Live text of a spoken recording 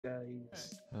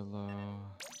guys. Hello.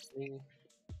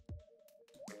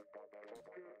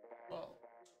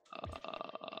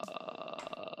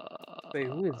 Wait,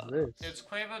 who is this? It's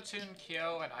Quavo, Toon,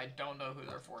 Kyo, and I don't know who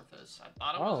their fourth is. I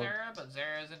thought it was Zerraz, but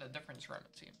Zerraz is in a different Scrim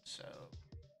team, so...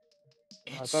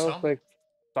 I thought it was like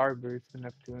Starburst and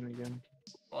FTWin again.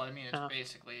 Well, I mean, it's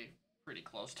basically pretty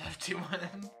close to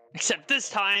FTWin. Except this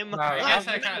time, I guess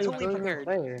I I'm totally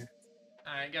prepared.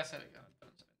 I guess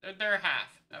they're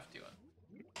half FTWin.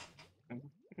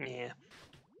 Yeah.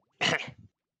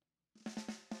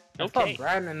 I saw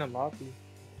Brad in the lobby.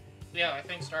 Yeah, I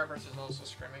think Starburst is also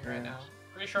scrimming right now.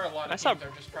 Pretty sure a lot of teams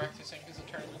are just practicing because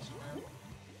the tournament's tomorrow.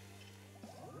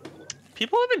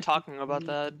 People have been talking about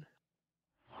that.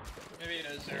 Maybe it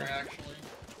is there actually.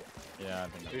 Yeah, I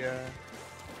think so. Yeah.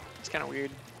 It's kind of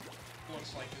weird.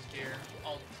 Looks like his gear.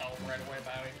 I'll tell him right away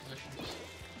by how he positions.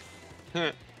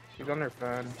 He's on their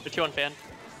fan. The 2-1 fan.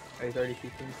 He's already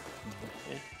peeking.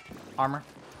 Yeah. Armor.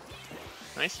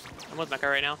 Nice. I'm with Mecha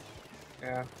right now.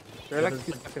 Yeah. They're like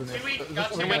 2 seconds.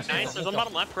 Nice. There's one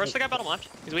bottom left. Rush the guy bottom left.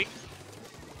 He's weak.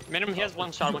 Made him. He has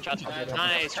one shot.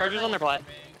 Nice. Chargers on their plat.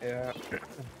 Yeah.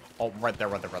 Oh, right there.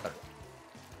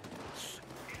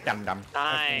 Dumb.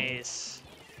 Nice.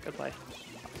 Good play.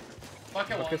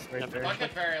 Bucket one. Right there.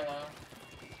 Bucket very low.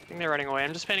 I think they're running away.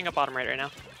 I'm just painting up bottom right now.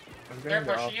 They're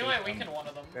pushing you. I weakened one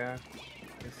of them. Yeah.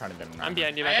 I'm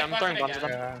behind you, Mecha. I'm throwing bombs at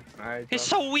him. Yeah. He's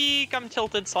so weak. I'm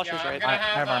tilted. Slasher's right. I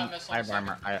have armor. I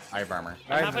have armor.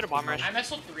 I'm half at a bomb rush. I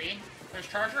missiled 3. There's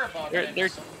Charger above. I'm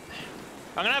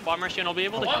gonna have bomb rush soon. I'll be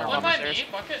able to counter One bomb by stairs. me.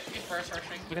 Bucket. He's first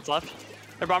rushing. Bucket's left.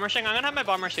 They're bomb rushing. I'm gonna have my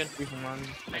bomb rush soon. With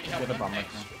a bomber.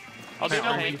 I'll do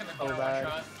no pain. pain.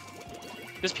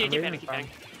 Just panicky bang.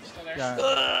 Still there.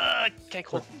 Yeah. Okay,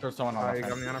 cool. There's someone on You the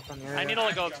got me on our front. I need to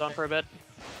let go of zone for a bit.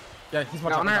 Yeah, he's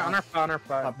on our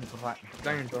flat.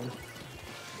 Dang it,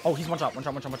 Oh, he's one shot. No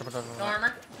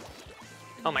armor.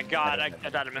 Oh my god, I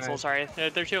died a missile, sorry.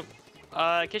 They're two.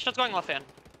 K-shot's going left hand.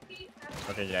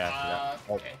 Okay, yeah.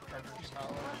 Okay, Charger's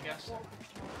not low, I guess.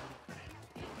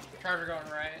 Charger going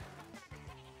right.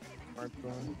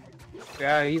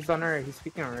 Yeah, he's on right. He's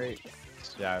speaking on right.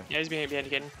 Yeah. Yeah, he's behind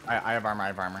Caden. I have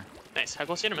armor. Nice. How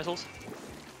close are you to missiles?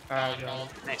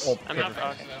 Nice. Oh, I'm not.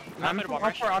 Okay. I'm not bomb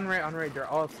rush. On right. They're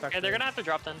all stuck. Okay, they're gonna have to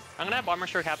drop then. I'm gonna have bomb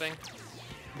rush for capping.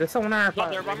 There's someone on our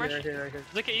flat. There, bomb rush. Right here.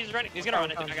 Okay, he's running. He's gonna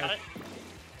run. I think I got it.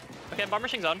 Okay, I'm bomb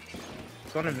rushing zone.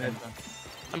 It's one in mid.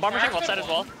 I'm bomb rushing left side as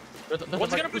well.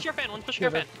 One's gonna push your fan. One's pushing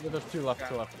your fan. There's 2 left.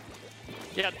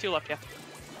 Yeah, 2 left. Yeah.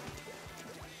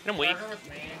 Get him weak.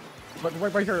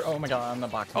 Right here. Oh my god, on the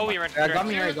box. Oh, you're right. Yeah, got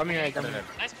me right.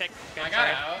 Nice pick. I got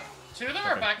out. 2 of them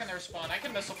are back in their spawn. I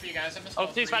can missile for you guys. I missed. Oh,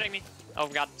 he's fighting me. Oh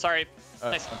god, sorry.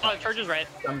 Nice. Oh, Charger's right.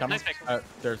 Nice pick.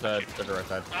 There's a right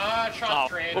side. Shot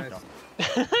trade.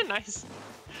 Nice.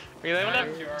 Okay, they would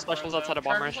have specials outside of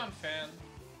bomb rush.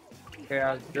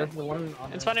 Yeah, there's the one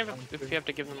on It's fine if you have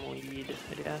to give them a lead.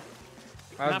 Yeah.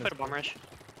 I'm not at a bomb rush.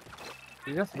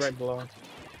 He's just right below.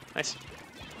 Nice.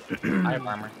 I have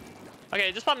armor.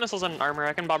 Okay, just pop missiles and armor.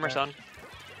 I can bomb rush zone.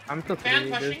 I'm to 3.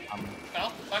 Pushing.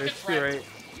 There's 2 right.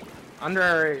 Under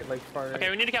our right, like far right. Okay,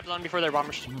 we need to cap zone before their bomb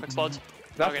rush explodes.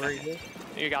 That's okay, right.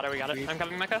 You got it, we got it. I'm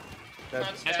coming, Mecha.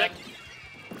 Nice pick.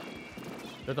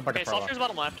 There's a bucket. Okay, Slasher's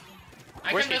bottom left.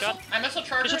 Where's K-shot? I missile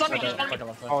Charger.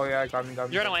 Oh yeah, I got me.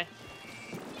 You're away.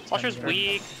 Slasher's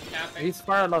weak. He's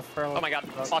far left. Oh my god,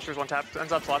 Slasher's one tap.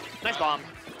 Ends up left. Nice bomb.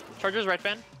 Charger's right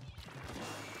fan.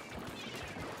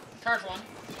 Charge 1.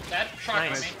 Dead. Shot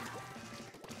nice. Me.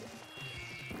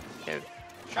 Okay.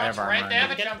 Shots right. They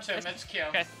have a jump to him. It's Q.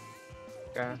 Okay.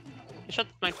 Yeah. K-shot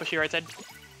might push you right side.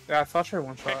 Yeah, Slasher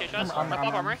one shot. Okay, K-shot.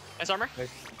 Pop armor. Nice armor.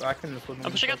 I can miss with him.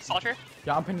 I'm pushing out Slasher.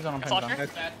 Yeah, I'm pinning on.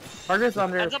 Charger's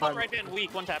under. Ends up on right fan,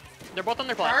 weak, one tap. They're both on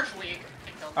their plat. Charge weak.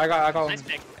 I got nice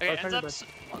pick. Okay, ends up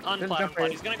on plat.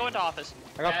 He's gonna go into office.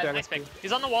 I got nice pick.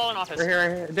 He's on the wall in office. Right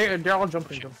here. They're all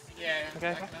jumping. Yeah.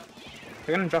 Okay.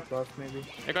 They're gonna jump us, maybe.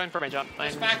 They're going for my jump.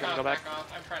 I'm gonna go back.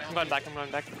 I'm going back. I'm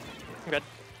good.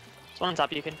 There's one on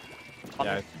top. You can.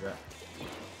 Yeah.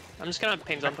 I'm just gonna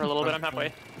paint zone for a little bit. I'm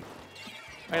halfway.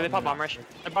 Okay, they pop bomb rush.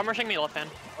 They're bomb rushing me left hand.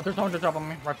 Oh, there's someone to drop on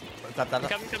me. Right.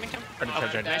 Coming.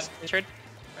 Okay, nice. Trade.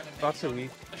 That's too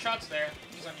weak. The shot's there.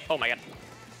 He's on you. Oh my god.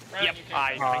 Right yep.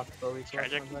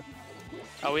 Tragic.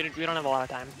 Oh, we don't have a lot of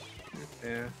time.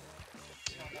 Yeah.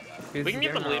 We can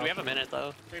give them lead. We have a minute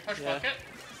though. Do we push bucket?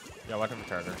 Yeah, watch out for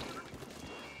Charger.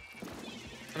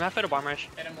 I'm half at a bomb rush.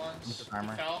 Hit him once.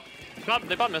 Armor.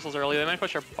 They bought missiles early. They might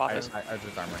push our office. I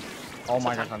just armor. Oh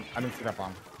my god, I didn't see that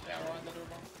bomb. Yeah, we're on the door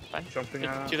bomb. Fine. Jumping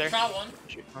out. 2 there. Shot 1.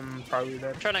 I'm probably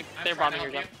dead. They're bombing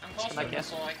your jump. jump. I'm close to the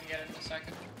missile. I can get it in a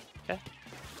second. Okay.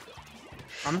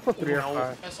 I'm gonna put 3 or No.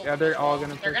 5. Missile Yeah, from they're the all wall.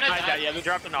 gonna They're push. gonna die. Yeah, they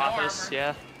dropped an No office. armor.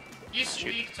 Yeah. He's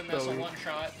weak to missile weak. one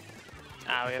shot.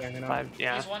 Ah, we Okay, have you know. 5.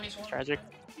 Yeah. He's one. Tragic.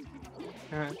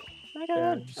 Yeah. My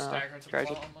God. Just Oh, staggered to the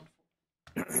tragic.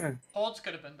 bottom. Holds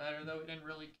could have been better though. We didn't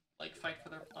really like fight for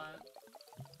their plat.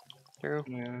 True.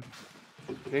 Yeah.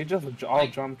 They just all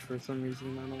jumped for some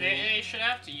reason. I don't know. They should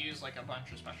have to use like a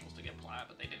bunch of specials to get plat,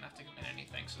 but they didn't have to commit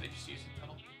anything, so they just used the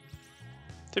tunnel.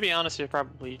 To be honest, you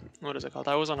probably, what is it called?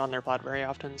 I wasn't on their pod very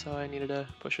often, so I needed to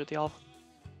push with y'all.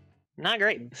 Not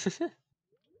great.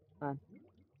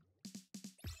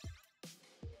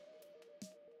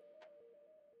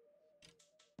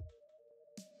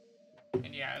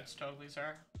 And yeah, it's totally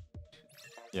Zerraz.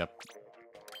 Yep.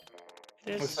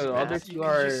 So the other You two can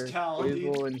are just tell,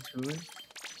 Quavo and Toon.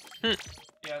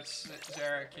 Yeah, it's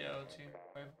Zerraz, Kyo, too.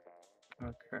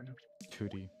 Okay.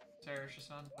 2D. Zerraz's just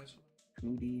not in place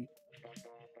with 2D.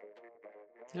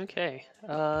 Okay.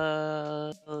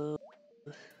 I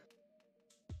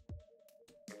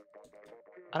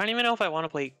don't even know if I want to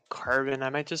play Carbon. I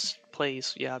might just play,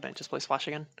 yeah, I might just play Splash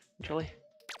again, actually.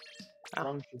 Oh.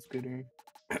 Orange is good here.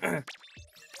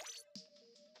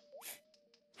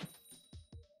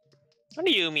 What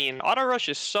do you mean? Auto Rush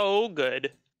is so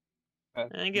good.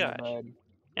 That's My not gosh. bad.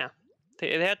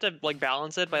 They had to like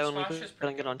balance it by only Splash is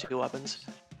putting pretty it on good. 2 weapons.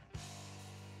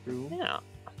 True. Yeah.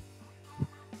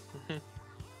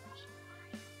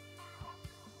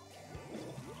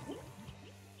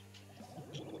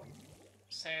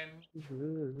 Same.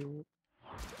 You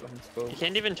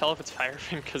can't even tell if it's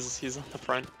Firefin because he's on the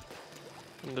front.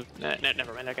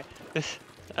 Never mind.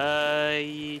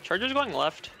 Okay. Charger's going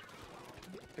left.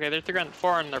 Okay, they're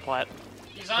 4 on their plat.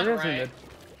 He's on Charger's in right. mid.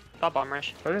 Pop bomb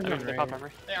rush. Charger's I in mean, they right. pop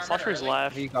armor. They armored Slasher's early.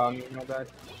 left. He got me, my bad.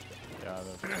 Yeah,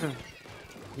 that's...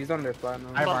 He's on their flat now.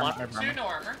 I have One armor, left. I have 2 armor. no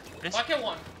armor. Nice. Bucket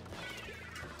 1.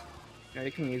 Yeah,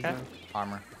 you can use Okay. them.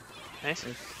 Armor. Nice.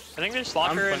 I think there's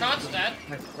Slasher and... Shot's dead.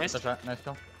 Nice. That's right, nice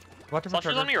kill. What if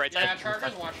Slasher's on your right Yeah, side.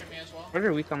 Charger's watching me as well.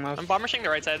 Charger weak on left. I'm bomb rushing the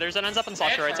right side. There's an ends up on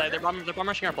Slasher right side. They're bomb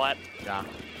rushing our plat. Yeah.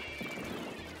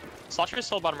 Slasher's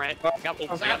still bottom right. Oh, I got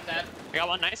Zap dead.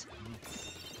 one. Nice.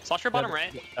 Slasher bottom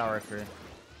right. Tower 3.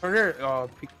 Charger, oh,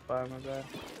 peak flat, my bad.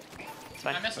 It's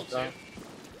fine. I missile 2.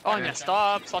 Oh, Okay. yeah,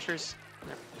 stop. Slasher's on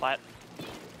their plat. I'm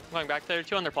going back. They're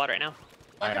 2 on their plat right now.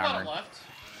 Bucket Right, bottom armor. left.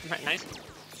 Right, nice.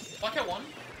 Bucket 1.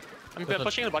 I'm There's a-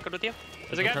 pushing the bucket with you.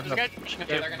 There's a guy. There's a guy pushing with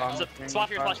Yeah, you. they're gonna help.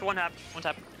 Slasher, Slasher, one tap.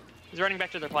 He's running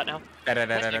back to their plat now.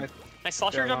 Yeah, Nice.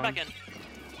 Slasher, Yeah, jump long. back in.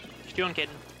 Just doing Caden.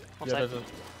 One side. there's a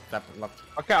step left.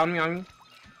 Okay, on me.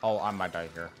 Oh, I might die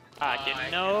here. Ah, I Caden,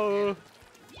 can't no.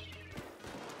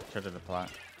 Should have the plot.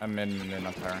 I'm in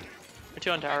up there. We're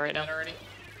 2 on tower right now. Dead already.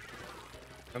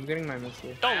 I'm getting my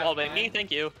missile. Don't wallbang me, thank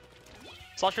you.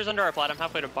 Slasher's under our plat. I'm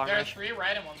halfway to bomb There are rush. 3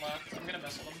 right and 1 left. I'm gonna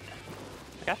missile them.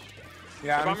 Okay. Yeah,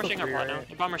 They're I'm bomb still rushing our 3, plat now. right?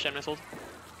 They're bomb rushing missiles.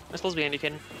 Missiles behind you,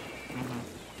 Caden.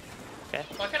 Okay.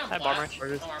 Bucket on I have flat. bomb rush. No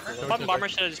armor. Bottom bomber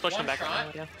should just push them One back. shot.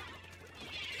 Right now, yeah.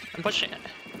 I'm pushing it.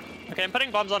 Okay, I'm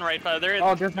putting bombs on right. They're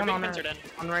Oh, there's they're one being on pincered there.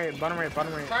 in. On right, bottom right.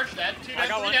 Charge dead. 2 I dead.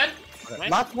 got 3 one. dead. Nice.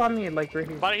 Lots on me, like right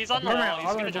here. But he's on the Bottom wall. right, He's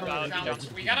all gonna right, jump bottom out. right. He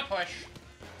jumps. We gotta push.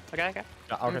 Okay.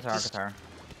 I'll get tower.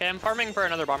 Okay, I'm farming for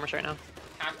another bomber right now.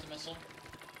 Half the missile.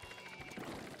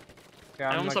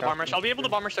 Yeah, I almost a bomber. I'll be able to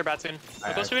bomber their bat soon.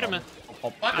 We're close to it.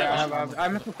 Bucket Yeah, 1. I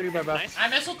missed 3 by best. Nice. I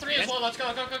missile 3 as Nice. well. Let's go.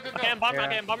 Okay, I'm bomb. Yeah.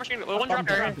 Okay, I'm bomber machine. One drop. I'm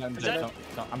Area. dead. Is that?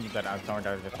 I'm dead. I'm throwing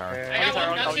down the tower. Okay. I got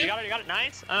one. Oh, Got you two. got it.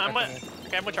 Nice. I'm with.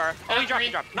 Okay, I'm with Chara. Oh, Got he dropped. three.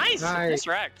 He dropped. Nice. Nice.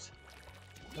 Misdirect.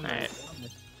 Alright.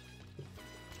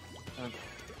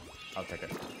 I'll take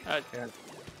it. Yeah.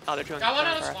 Oh, they're doing. Got one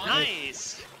on Chara. the spawn.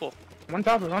 Nice. Cool. One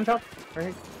top.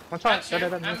 Right. One Got shot. 2.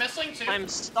 Dead. I'm missing 2. I'm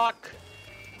stuck.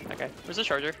 Okay, where's the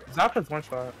charger? Zap is one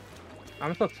shot.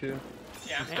 I'm still 2.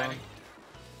 Yeah, I'm Yeah. fighting.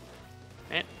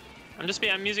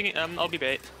 I'm using it. I'll be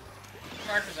bait.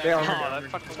 Charge is out. Yeah, Oh, I'm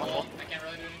that fuck was Cool. wonderful. I can't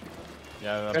really do anything.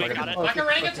 Yeah, We got it. Bucket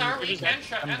running a tower. We're We just can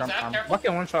shot. And zap. I'm- Careful.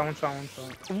 Bucket one shot.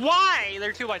 Why?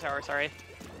 They're 2 by tower. Sorry.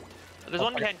 There's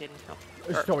one behind Caden. No.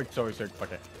 Sorry,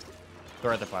 fuck it.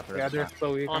 They're at the flat. Yeah, they're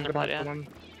so weak. On I'm their gonna plot, have yeah. to one.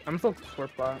 I'm still 4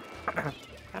 plot.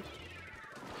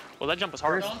 Well, that jump was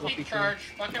hard. Don't peek charge.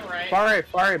 Bucket right. Far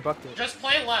right, bucket. Just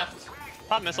play left.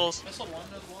 Pop missiles. Missile 1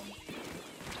 as well.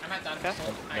 I'm at that Okay.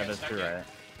 missile. I Yeah, got that's stuck true, here. right?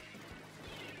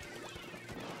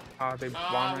 They We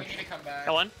bomb need to come back.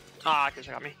 Got one. Ah, Keisha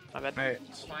got me. My bad. Hey,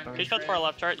 It's fine. Okay. K-shot's far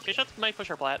left. K-shot might push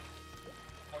our plat.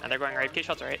 And they're going right.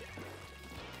 K-shot's right.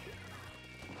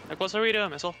 How close are we to a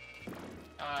missile?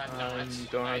 No, it's.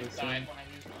 don't I have the died when same. I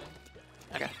used mine.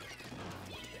 Okay.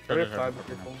 They're 5, be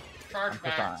careful. Charge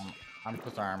back. I'm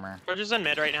close to armor. We're just in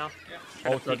mid right now. Yeah.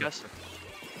 Trying to peek us.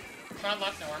 Shot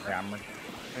left, no armor. Yeah, armor.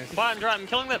 Nice. But I'm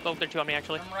killing the. Oh, they're two on me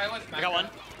actually. I'm right with Mecha. I got one.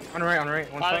 On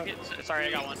right. One shot. Sorry,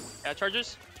 I got one. Yeah,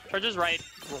 charges right.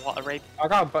 Right. I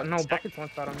got, but no, buckets one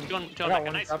shot on me. Two on I got Mecha.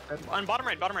 one Nice. top head. On bottom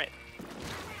right.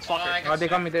 I Swacker. got Oh, they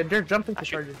got sick. me. They're jumping to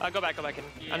Actually, charges. go back in.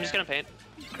 Yeah. I'm just gonna paint.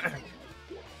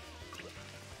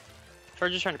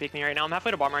 Charger's trying to peek me right now. I'm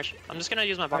halfway to bomb rush. I'm just gonna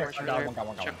use my bomb rush for got their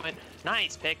one. checkpoint.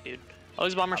 Nice pick, dude. I'll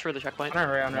use bomb rush for the checkpoint. On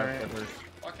right.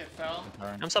 Bucket fell.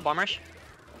 I'm still bomb rush.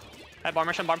 I have bomb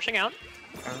rush. I'm bomb rushing out.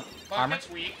 Bucket's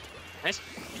weak. Nice.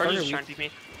 Charger's weak. trying to peek me.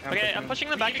 Yeah, Okay, I'm pushing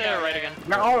them back to right again.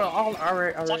 No, all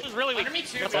right. Slash is really weak. Under me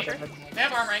too. Got Slasher. They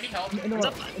have armor. I need help. No,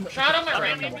 Shot on my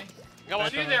right. Okay. Help me. Got one.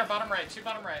 Two there, bottom right. Two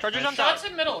bottom right. Charger's on top. Shots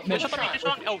in middle. Good Kill shot on me. shot. Good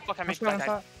shot on me. Oh, fuck, I made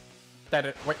that. Dead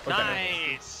it. Wait.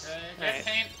 Nice. Get Nice.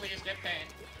 paint, please. Get paint.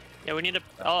 Yeah, we need to.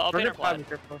 I'll paint our plot. I'm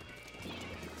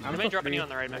I may drop you on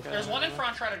the right, Mecha. There's one in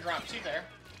front trying to drop. Two there.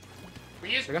 We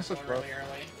used I guess this it's really rough.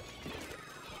 early.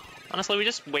 Honestly, we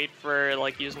just wait for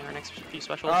like using our next few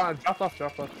specials. Drop off.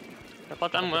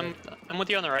 But I'm with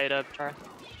you on the right, Chara.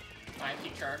 I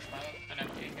keep charge. And I'm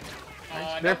taking it.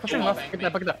 They're pushing left.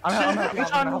 Get that. I'm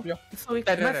gonna help you.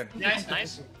 Dead.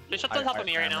 Nice. K-Shot's on top of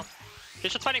me right now.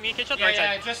 K-Shot's fighting me. K-Shot's Yeah, right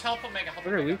yeah, side. just help him make a help.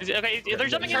 Where are we? Okay, they're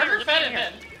jumping in here. Charger They're fed jumping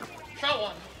him in here. in. Shot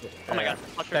one. Oh my god.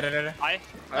 Dead. Hi.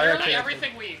 Literally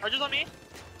everything weak. Charger's on me.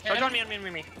 Charger on me.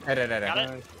 Got Dead.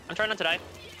 it. I'm trying not to die.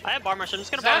 I have bomb rush. I'm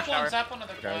just gonna bomb rush tower. Zap one of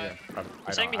the Yeah.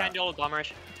 I'm staying behind you with bomb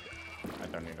rush. I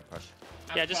don't need to push.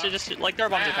 Yeah, just like there are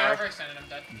bombs in I tower. overextended him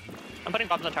dead. I'm putting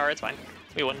bombs on tower. It's fine.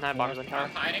 We wouldn't have bombs on tower.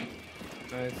 I'm hiding.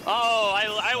 Nice. Oh,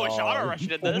 I wish Chara rush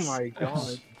did this. Oh my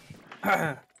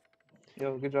god.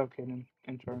 Yo, good job, Caden.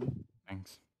 And Charlie.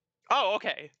 Thanks. Oh,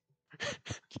 okay.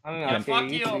 I mean, Yeah, okay, Fuck you,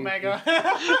 easy. Omega.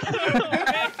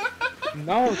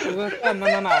 No,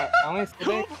 no. I only said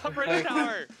Who it. upgraded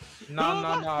tower?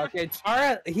 No. Okay,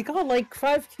 Chara, he got like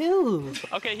 5 kills.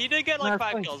 Okay, he did get like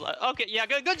 5 kills. Okay, yeah,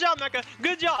 good job, Mecha.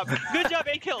 Good job,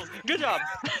 8 kills. Good job.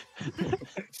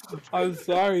 I'm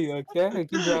sorry, okay?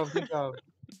 Good job. No,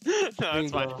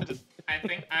 it's fine. I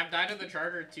think I've died to the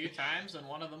charger 2 times, and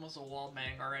one of them was a wall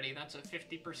bang already. That's a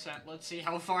 50%. Let's see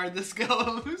how far this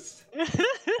goes.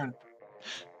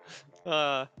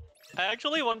 I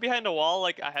actually went behind a wall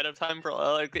like ahead of time for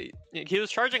like he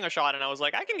was charging a shot, and I was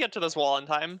like, I can get to this wall in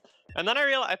time. And then I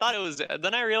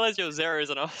realized it was Zerraz,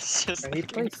 and I was just Yeah, he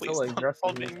like, plays please so stop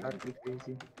aggressively. helping. It's actually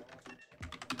crazy.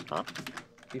 Huh?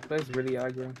 He plays really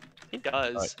aggro. He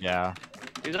does. Yeah.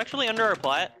 He was actually under our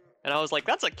plat, and I was like,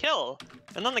 that's a kill.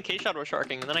 And then the K-shot was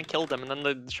sharking, and then I killed him, and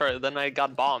then then I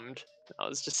got bombed. I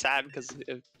was just sad because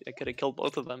I could have killed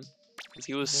both of them, because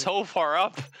he was so far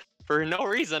up for no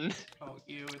reason. Oh,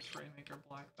 it's Rainmaker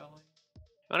Black Belly.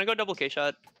 Wanna go double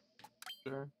K-shot?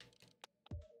 Sure.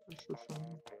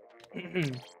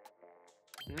 You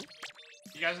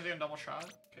guys are doing double shot?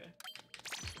 Okay.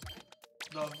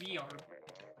 The VR.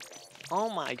 Oh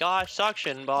my gosh,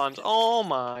 suction bombs. Oh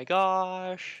my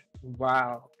gosh.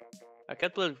 Wow. I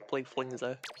could play flings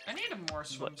though. I need more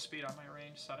swim speed on my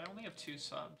range set. I only have 2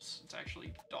 subs. It's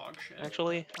actually dog shit.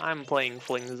 Actually, I'm playing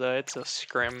flings though. It's a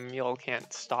scrim. Y'all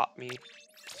can't stop me.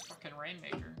 It's fucking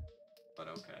Rainmaker. But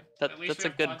okay. That's a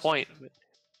good point.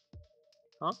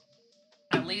 Huh?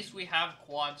 At least we have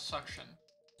quad suction.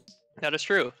 That is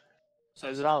true. So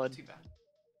That is it's not valid. too bad.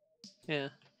 Yeah.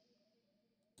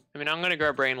 I mean, I'm gonna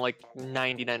grab rain like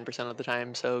 99% of the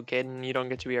time, so Caden, you don't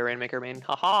get to be a Rainmaker main.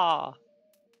 Haha!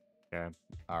 Yeah.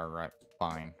 Alright.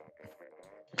 Fine.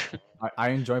 I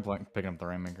enjoy picking up the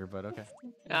Rainmaker, but okay.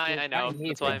 I know. hate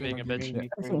That's why I'm picking being a up bitch.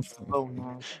 Rainmaker. So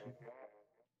much.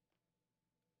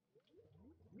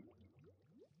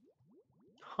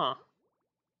 Huh.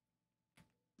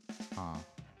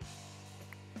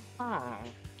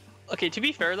 Okay, to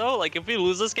be fair though, like if we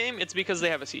lose this game, it's because they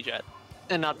have a C-Jet,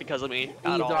 and not because of me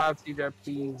Please at all. don't have CJ,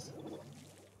 please.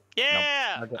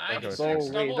 Yeah! I'm Nope. So,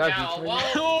 double wait, that's gal.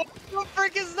 Detroit? Well, What the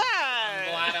frick is I'm that?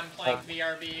 glad I'm playing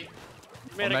VRB.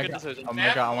 Made a good decision.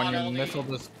 Omega, I want you to Only- missile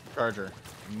this charger.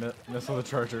 Missile the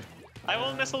charger. I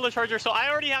will missile the charger, so I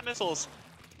already have missiles.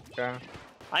 Okay.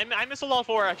 I missiled all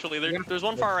 4 actually. There's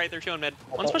one far right, there's 2 in mid.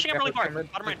 One's pushing up really far.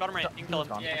 Bottom right. You can kill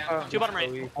him. Yeah. 2 bottom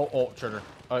right. Oh, charger.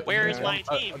 Where is Yeah. my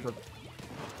team?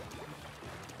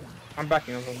 I'm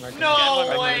backing up on my No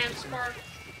Yeah, way, I'm I'm smart.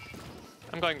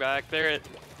 I'm going back. They're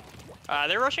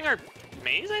rushing our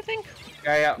maze, I think.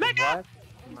 Yeah. Mecha! What?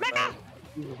 Oh my Mecha! God.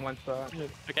 He was one shot.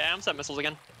 Okay, I'm set missiles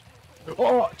again.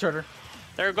 Oh, charger.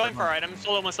 They're going far right. I'm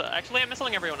solo missile. Actually, I'm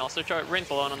missiling everyone else. So Rain's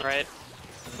alone on the right.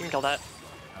 You can kill that.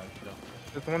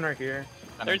 There's one right here.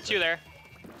 There's 2 there.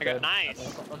 I got Good.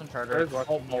 nice. Wasn't charger. Where's what?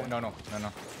 Oh, no.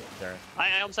 There.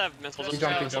 I also have missiles. Just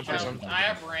jumping, chill, jumping, chill. jumping. I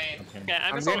have rain. Okay, I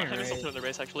I'm missile getting to raid. their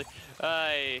base actually. Oh,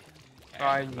 I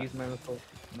used my missile.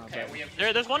 Not Okay, bad. we have.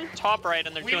 There's one top right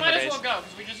and there's We two in might the as base. well go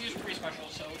because we just used 3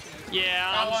 specials, so.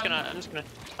 Yeah,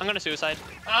 I'm gonna suicide.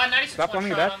 96 Stop on one me,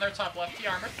 shot Dad. on their top left. T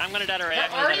armor. I'm gonna dead array. They're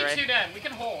I'm gonna dead already array. 2 dead. We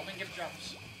can hold and give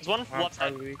jumps. There's one left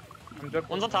side. I'm just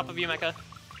One's on top of you, Mecha.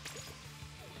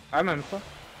 I'm Emco.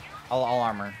 I'll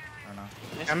armor. I don't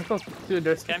know. Nice. Emco, dude,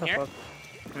 there's Okay, I'm here.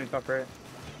 Top right.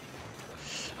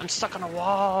 I'm stuck on a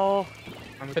wall.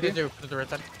 I'm with 52 you. to the right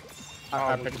side. Oh,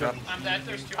 I picked it up. I'm dead.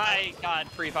 There's 2. I got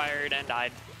free fired and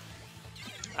died.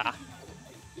 Ah.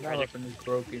 That weapon is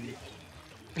broken.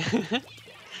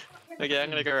 Okay, I'm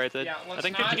gonna go right side. Yeah, I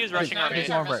think 52 is rushing let's on not use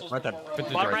me. our Right, missiles right there. before we're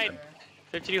 52 Bottom right right.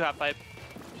 52 half pipe.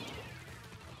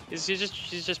 She's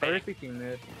just Better baiting. picking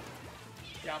mid.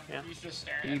 Yeah, Yeah. he's just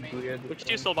staring He at me. bleed.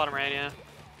 52 still bottom right, yeah.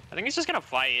 I think he's just gonna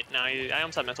fight. No, I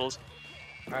almost have missiles.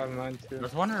 I have mine too.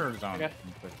 There's one or zone. Okay.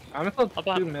 I'm still I'll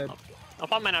pop 2 mid. I'll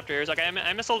pop mine after yours. Okay,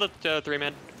 I missiled at 3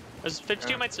 mid. There's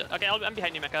 52 Yeah. might. Okay, I'm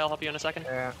behind you, Mecha. I'll help you in a second.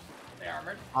 Yeah. They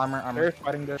armored. Armor. They're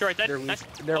fighting this. Two right They're side. weak. Nice.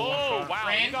 They're one Oh shot. wow,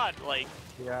 Rain? you got like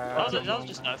Yeah. that was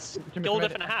just a skill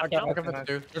diff and a half. I You know? got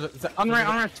 52. On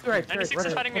right, 2 right. 96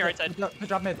 is fighting me right side. The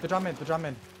drop mid. They jumped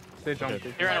Okay.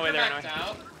 it. They ran away. They ran Backed away.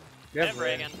 out. They Have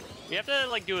Ray again. We have to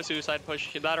like do a suicide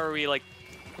push. That or we like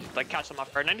catch them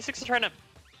off guard. 96 is trying to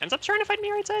ends up trying to fight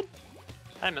me right side.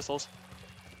 I have missiles.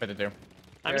 52.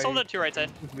 I Yeah, missiled you- at 2 right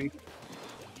side. He's weak.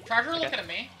 Charger looking at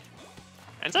me.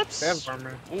 Ends up. They have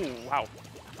armor. Ooh wow.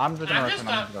 I'm just I'm gonna just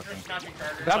rush not snapping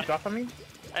Charger. Did that drop on me?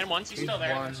 And once. He's still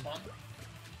there. One. There's one.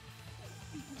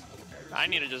 I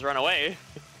need to just run away.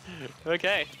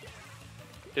 Okay.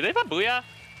 Did they pop Booyah?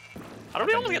 How do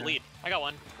we almost get lead? I got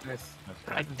one. Nice.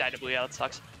 I died to Booyah, that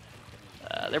sucks.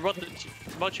 They're both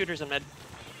shooters in mid.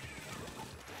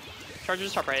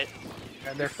 Chargers top right.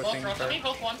 Yeah, they're Both pushing. rows on me.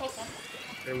 Both one.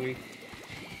 They're weak.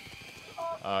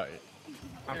 Uh,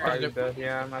 I'm You're probably right. dead.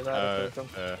 Yeah, I'm not that.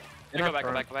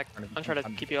 Go back. I'm trying to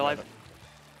keep you alive.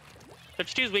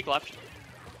 52's weak left.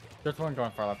 There's one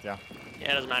going far left, yeah.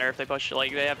 Yeah, it doesn't matter if they push.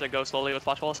 Like, they have to go slowly with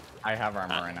flash walls. I have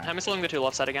armor right now. I'm missiling the 2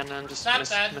 left side again and just That's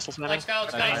dead. missile Let's spamming. go.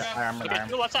 Let's go. I Let's go. armor. Okay,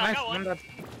 2 left side, I Nice, got one. one.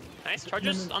 Nice,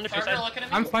 Chargers on the 2 Charger side. looking at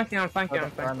me. I'm flanking. I'm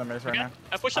They're in the maze right Okay, now.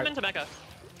 I pushed them into Mecha.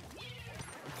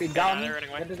 They Yeah, got me. they're running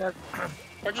away. What did that?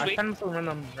 Chargers I weak. can still run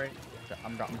them right. Okay,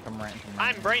 I'm coming right.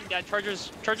 I'm brain dead.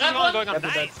 Chargers That one? going on.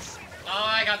 That's a dead. Nice! Oh,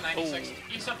 I got 96. Ooh.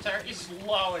 He's up there. He's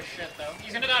low as shit though.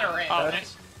 He's gonna die to rain. Oh.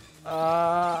 Nice.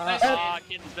 Nice.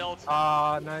 Kids built.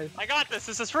 Nice. I got this.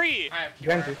 This is free. Alright.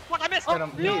 Genji. What? I missed. Get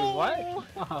him. No. Wait,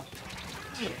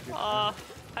 what?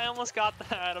 I almost got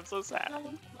that. I'm so sad.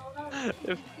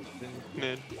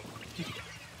 Mid.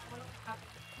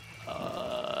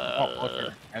 Oh,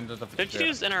 okay. End of the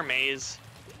 52's in our maze.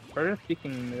 We're just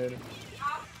peeking mid.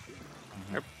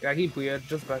 Yeah, he bleed.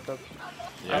 Just back up.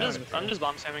 I'm just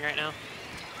bomb spamming right now.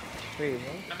 Wait,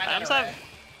 what? I'm I at almost that have,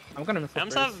 I'm gonna miss I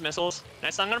almost have missiles.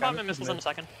 Nice. I'm gonna pop my missiles in a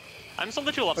second. I'm still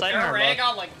the 2 left side. Okay. Their array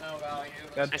got like no value.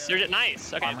 That's- That's Nice. good.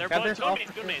 Nice. Okay, they're Yeah, both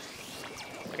there's good maze.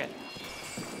 Okay.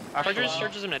 Actually,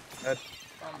 Chargers in mid. From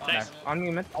Nice. behind. on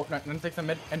me mid. Oh, no, then take some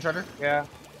mid and charger. Yeah.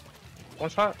 One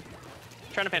shot.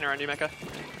 Trying to paint around you, Mecha.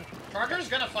 Charger's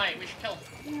gonna fight. We should kill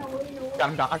him.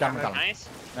 I got him. Nice.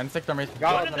 Then take the maze.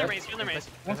 Got One it. in their maze. Two in their maze.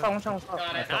 One shot.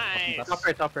 Got it. Nice.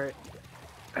 Top right.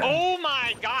 Oh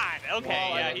my god. Okay.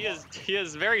 Well, Yeah, he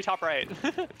is very top right.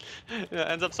 Yeah,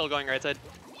 ends up still going right side.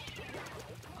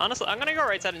 Honestly, I'm gonna go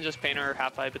right side and just paint her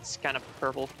half pipe. It's kind of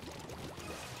purple.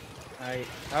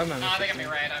 I'm Nah, they got me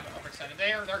right. I'm overexcited.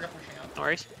 They're pushing up. No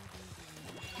worries.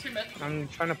 2 mid. I'm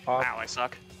trying to pop. Wow, I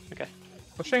suck. Okay.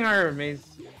 Pushing our maze.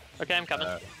 Okay, I'm coming.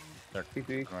 Keep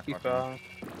weak. Keep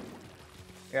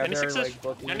Yeah, 96 they're is like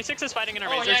both. 96 is fighting in our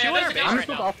Oh, maze. yeah, There's 2 in there's our a base guy. I'm right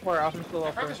still now. off for. I'm still I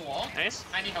off broke for. his wall. Nice.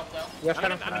 I need help though. Yeah, I'm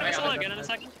gonna missile again in a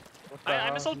second.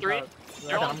 I missile 3.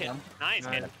 They're all hit. Nice,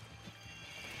 Nice. kid.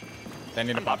 They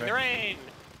need to I'm pop popping it. the rain.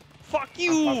 Fuck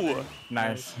you!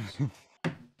 Nice.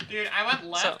 Dude, I went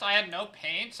left, So- I had no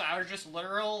paint, so I was just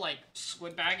literal, like,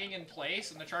 squid bagging in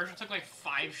place, and the Charger took, like,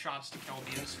 5 shots to kill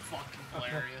me. It was fucking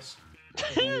hilarious.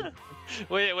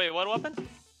 Wait, what weapon?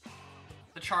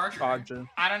 The Charger. Dodger.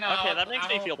 I don't know. Okay, that makes I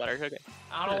me don't- feel better. Okay.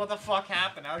 I don't know what the fuck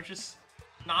happened. I was just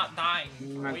not dying Oh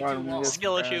my way God, too I'm long. just-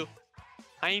 Skill bad. issue.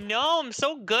 I know, I'm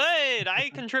so good.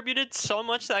 I contributed so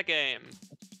much that game.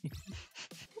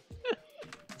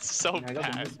 So Yeah, I got the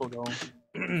bad. missile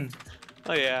going.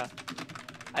 Oh yeah.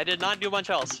 I did not do much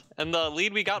else. And the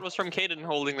lead we got was from Caden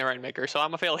holding the Rainmaker, so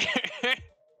I'm a failure.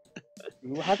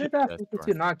 How did that That's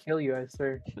 52 not kill you, I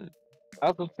swear? I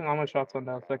was looking all my shots on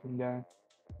that second guy.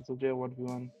 It's legit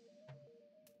 1v1.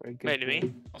 Very good. Wait, to me? kill.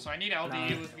 Also, I need LD Nah,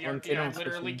 with I'm VRP. I kidding,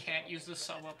 literally especially. can't use the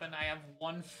sub weapon. I have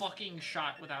 1 fucking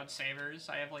shot without savers.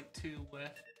 I have, like, 2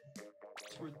 with.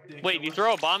 Wait, you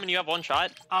throw a bomb and you have one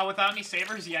shot? Without any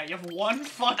savers, yeah, you have one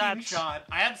fucking shot.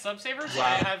 I had sub savers, so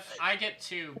I get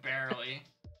 2 barely.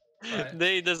 But...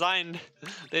 They designed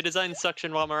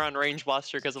suction bomb around range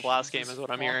blaster because of last game, is what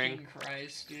I'm hearing. Fucking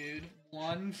Christ, dude!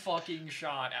 One fucking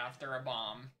shot after a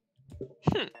bomb.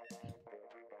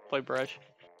 Play brush.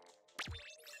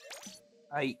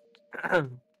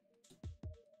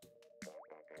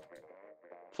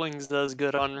 Flings does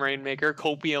good on Rainmaker.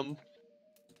 Copium.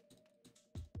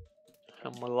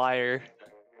 I'm a liar.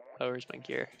 Oh, where's my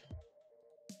gear?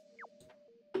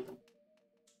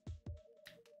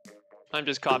 I'm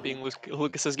just copying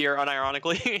Lucas's gear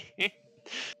unironically.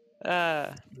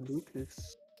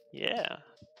 Lucas. Yeah.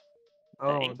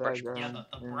 Oh, Dang, brush. that guy. Yeah,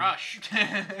 the brush.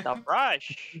 The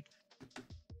brush.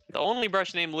 The only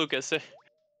brush named Lucas.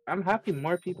 I'm happy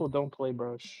more people don't play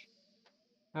brush.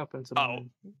 Happens to Oh.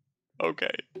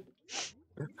 Okay.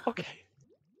 Okay.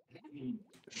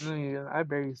 No, yeah, I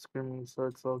barely screaming, so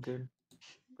it's all good.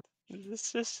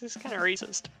 This is kind of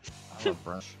racist. I love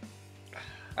brush.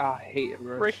 I hate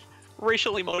brush.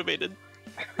 Racially motivated.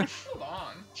 Hold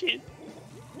on. Shit.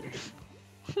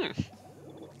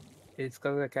 It's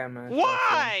because I can't match.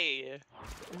 Why?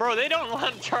 Bro, they don't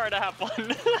want Chara to have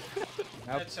fun.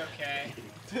 It's okay.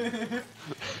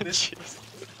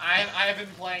 I've been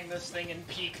playing this thing in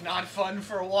peak not fun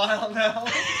for a while now.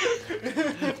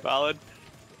 Valid.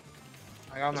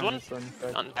 I got There's one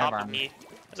one on top of me.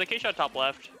 There's a K-shot top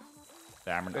left.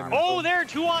 Damn it. Oh, there are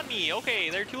 2 on me. Okay,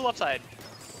 there are 2 left side.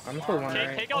 I'm still one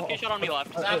right. Take out K-shot on me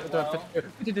left.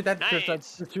 Nice.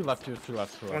 Nice. 2 left, 2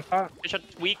 left. One shot. K-shot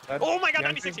weak. Oh my god,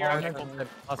 96 here.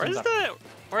 Where's the...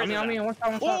 Where's On me, one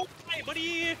shot, one Oh, shot. hi,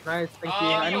 buddy. Nice, thank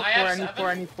you.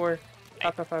 I need 4.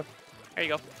 Top. There you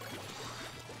go.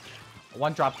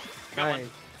 One drop. Got Nice. one.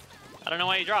 I don't know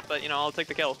why you dropped, but, you know, I'll take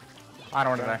the kill. I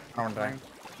don't want to die.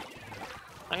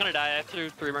 I'm gonna die. I have to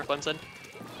 3 more cleanse in.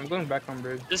 I'm going back on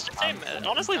bridge. Just same.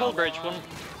 Honestly, hold bridge. One.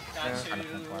 Got Yeah. 2.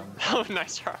 Oh,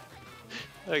 nice try.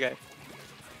 Okay.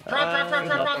 Drop,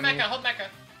 Mecha, hold Mecha.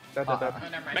 Dead. Oh,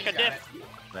 never mind, Mecha you got dip.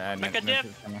 it. Mecha dip.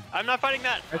 I'm not fighting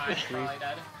that. That's I'm just probably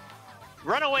dead.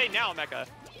 Run away now, Mecha.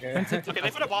 Yeah. Okay,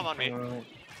 they put a bomb on me.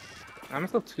 I'm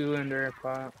still 2 in their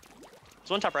pot. There's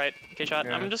one top right. Okay, shot.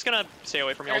 Yeah. I'm just gonna stay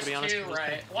away from y'all, to be honest. 2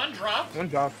 right. One drop. One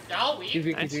drop. Y'all weak.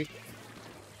 Easy. Nice.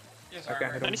 Yes, Okay, armor.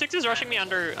 hit him. 96 is rushing me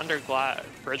under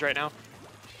bridge right now.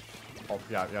 Oh,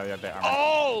 yeah, they are.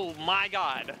 Oh my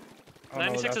god. Oh, no,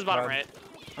 96 is that's bottom bad. right.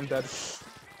 I'm dead.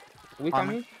 Weak on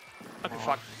me? Okay,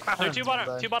 fuck. There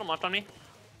are 2 bottom left on me.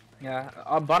 Yeah.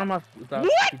 Bottom left. What?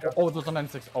 Oh, it was on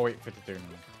 96. Oh, wait, 52.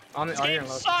 On This your game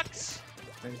left. sucks.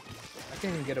 I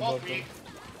can't even get Both above them. weak.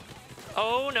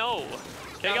 Oh no.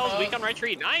 K-Gal's weak on right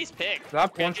tree. Nice pick.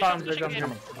 Drop Okay, one shot on K-Gal's bridge on pushing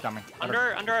him. in. Dummy.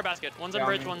 Under our basket. One's on Yeah,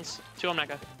 bridge, me. one's 2 on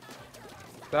Mecha.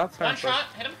 That's One shot,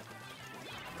 hit him.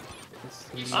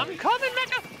 He's I'm coming,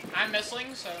 Mecha. I'm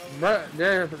missing, so. Bro,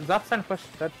 there. That's trying to push.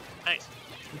 Nice.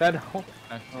 That hole.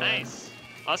 Nice.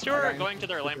 Us 2 are going to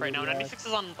their lamp right now. 96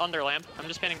 is on their lamp. I'm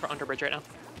just panning for under bridge right now.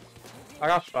 I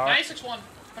got shot. 96-1.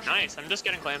 Nice. I'm just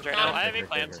getting clams right now. I have 8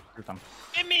 clams.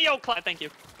 Give me your clam. Thank you.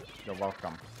 You're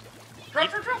welcome. Drop.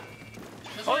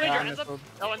 This Oh, one, there Yeah, ends up.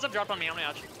 Oh, ends up dropped on me. I'm gonna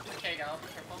ouch. Okay, go.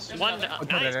 Careful. One. Another.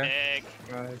 Nice there.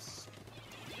 pick. Nice.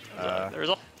 There's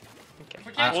a. If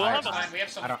we Okay. can't We'll score, have it's a, fine. We have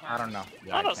some. I don't know. Yeah,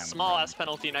 we'll have I a can't small remember. ass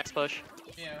penalty next push.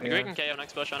 Yeah. Yeah. We can KO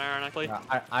next push unironically.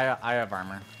 Yeah, I have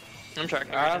armor. I'm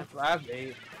tracking. I have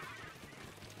 8.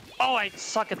 Oh, I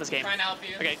suck at this game. Trying to help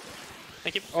you. Okay.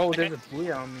 Thank you. Oh, Okay. there's a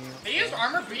blue on me. They used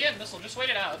armor, Bria, and missile. Just wait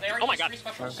it out. They already Oh my used god. 3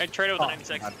 specials. I traded with a Oh,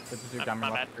 96. God, 52 My- down my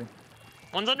left. bad.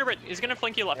 One's under bridge. He's gonna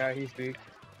flank you left. Yeah, he's weak.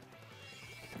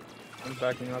 I'm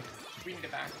backing up. We need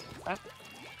it back. I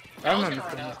I don't was know.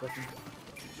 gonna run up.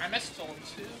 I missed sold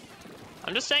 2.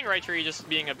 I'm just saying right tree, just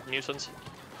being a nuisance.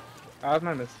 I have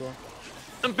my missile.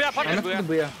 Yeah, I punish, missed the booyah.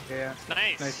 blue. Yeah.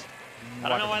 Nice. Nice. I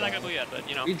don't know why that got blue yet, but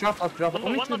you know. He dropped off. One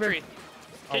Only 2 left bridge. tree.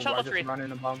 Oh, K-shot I left just tree. ran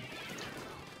in a bomb.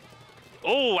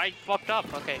 Oh, I fucked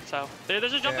up. Okay, so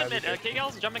there's a jump Yeah, in mid. we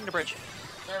K-Gal's jumping to bridge.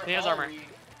 They're He has all armor. weak.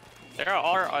 They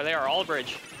are all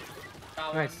bridge.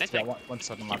 Nice. Nice Yeah, pick. one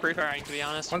sudden Keep left. refiring, to be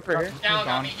honest. One for here. Down, got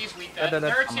Down. me. He's weak. Dead.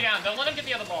 There are 2 down. Don't let him get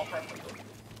the other ball.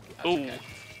 That's Ooh. okay.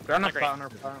 They're on Not a great. pot, on our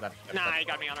pot. Nah, he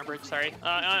got me on our bridge. Sorry.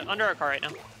 Under our car right now.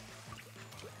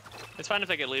 It's fine if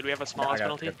they get lead. We have a small I ass got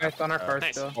penalty. it. Nice on our car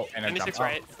Nice. still. Oh, and a 96 jump.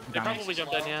 right. Oh, They down. probably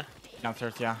jumped in, yeah.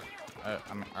 Downstairs, yeah.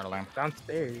 I'm out of lamp.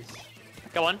 Downstairs.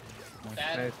 Got one.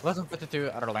 Dead. Nice. Less than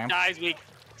 52 out of lamp. Nah, he's weak.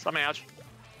 Saw my ouch.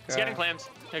 He's getting Yeah. clams.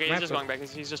 Okay, he's Might just be- going back.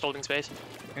 He's just holding space.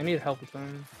 I need help with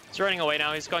him. He's running away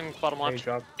now. He's going bottom Hey, left.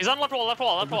 drop. He's on left wall, left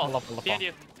wall, left wall. Left wall. Behind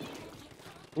you.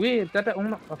 Wait, that. Oh,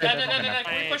 no. Okay. Dead.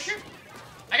 Can we push you?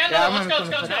 I got Yeah, another. Let's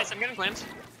go. Let's go. Nice, I'm getting clams.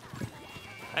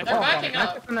 They're backing nice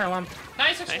up. in there, one.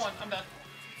 Nice, Nice. 6-1. I'm dead.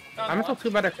 I'm still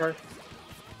 2 better for.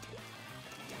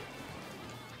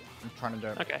 I'm trying to do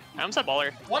it. Okay, I almost had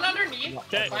baller. One underneath.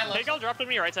 Okay, My left. K-Gal dropped on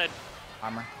me right side.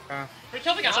 Armor. We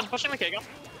killed the Yes, I'm gal. pushing the K-Gal.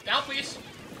 Down, please.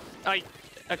 Oh, okay,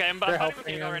 I'm fighting with helping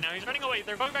K-Gal him. right now. He's running away.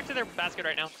 They're going back to their basket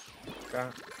right now.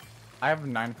 I have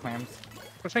 9 clams.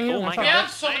 Pushing you. Oh one my shot. We God. have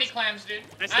so many clams, dude.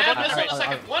 Nice I have double missile in a tap.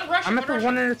 second. One rush. I'm One at the rush.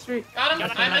 one in the street. Got him.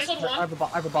 Got him. I Nice. missiled I have one. a ball.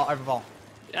 I have a ball. I have a ball.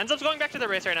 Ends up going back to their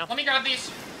base right now. Let me grab these.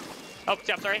 Oh,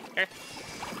 yeah, sorry. Here.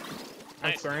 I'm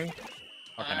Nice. sorry.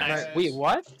 Okay, Nice. nice. Wait,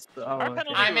 what? Our Oh,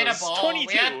 penalty I made a was ball.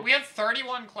 22. We had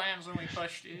 31 clams when we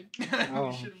pushed, dude. Oh,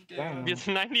 We should've damn. given. It's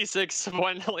 96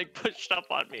 when like pushed up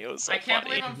on me. It was so I can't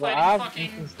funny. believe I'm Wow. fighting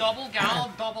fucking double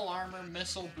gal, double armor,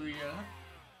 missile booyah.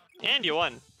 And you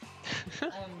won.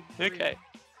 On Okay.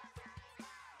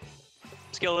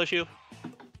 Skill issue.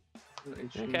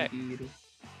 Okay.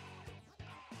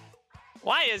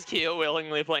 Why is Keo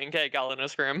willingly playing K-Gal in a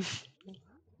scrim?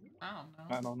 I don't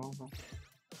know. I don't know.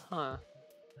 Huh.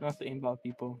 Not the aimbot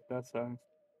people. That's Okay.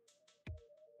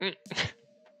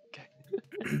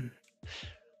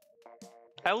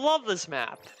 I love this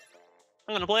map.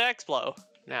 I'm gonna play X-Blow.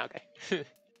 Nah, okay. if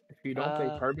you don't play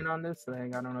carbon on this,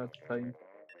 then I don't know what to tell you.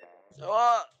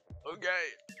 Okay.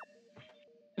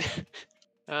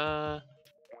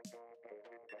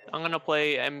 I'm gonna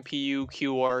play MPU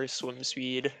QR swim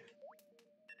speed.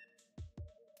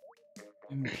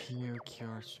 MPU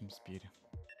QR swim speed.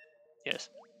 Yes.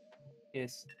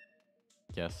 Yes.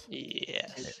 Yes.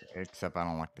 Yes. Except I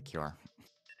don't like the QR.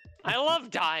 I love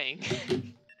dying.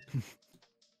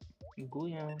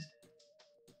 Gooya.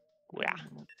 Yeah.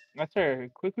 That's fair.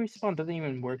 Quick respawn doesn't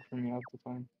even work for me half the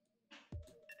time.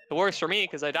 It works for me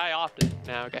because I die often.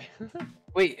 Nah, okay.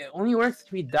 Wait, it only works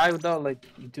if we die without like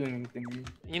doing anything.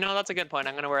 You know, that's a good point.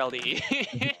 I'm gonna wear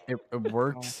LDE. It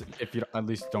works if you at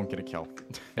least don't get a kill.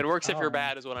 It works if you're Oh.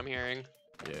 bad, is what I'm hearing.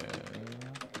 Yeah.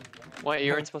 Wait,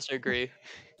 you weren't supposed to agree.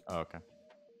 Oh, okay.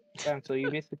 Damn, so you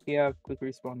basically have quick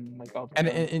respawn like all the And,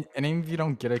 time. and even if you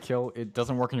don't get a kill, it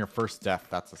doesn't work in your first death.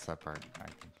 That's the sad part, I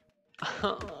think.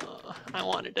 I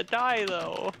wanted to die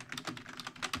though.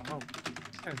 Oh.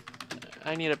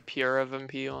 I need a pure of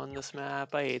MP on this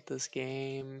map. I hate this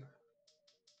game.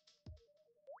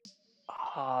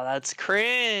 Oh, that's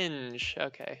cringe.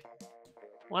 Okay.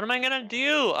 What am I gonna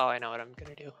do? Oh, I know what I'm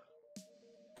gonna do.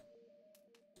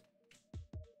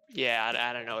 Yeah,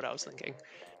 I don't know what I was thinking.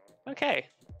 Okay.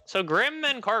 So Grim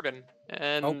and Carbon.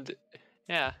 And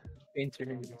yeah,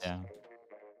 Painter. Yeah.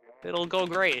 it'll go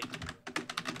great.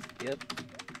 Yep.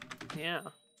 Yeah.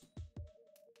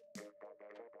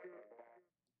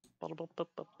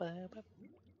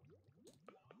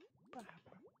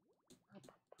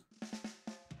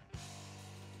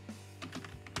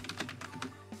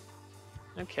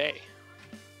 Okay.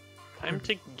 Time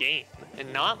to game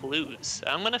and not lose.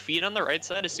 I'm gonna feed on the right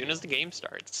side as soon as the game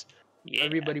starts. Yeah.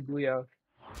 Everybody blew out.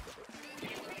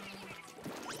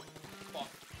 Fuck.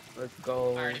 Let's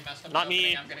go. I already messed up. Not the me.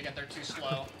 opening. I'm gonna get there too slow.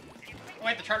 Oh,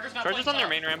 wait, the Charger's not Charger's on playing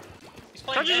their top. main ramp. He's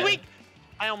playing Charger's mid. weak!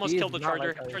 I almost He is killed the not Charger.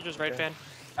 like that. Charger's right Okay. fan.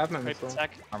 I have my Right missile.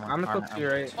 sec. Armor, I'm gonna armor, flip to armor.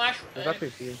 your right. Splash. There's up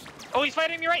to you. Oh, he's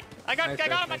fighting me right! I got him, Nice, I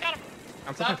got nice, him, I got him!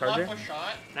 I'm flipping That block Charger. was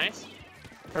shot. Nice.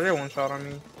 Charger one shot on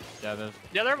me. Yeah, there's.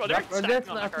 Yeah, they're That's stacking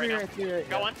on Mecha right now.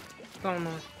 Got one. No,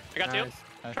 no. I got two.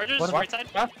 Nice. Charger's What? right side.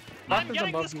 What? I'm What is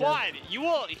getting the above you?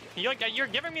 squad. You're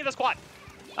giving me the squad.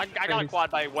 I got a Please. quad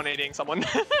by 180ing someone.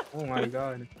 Oh my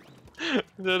god.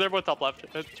 They're both top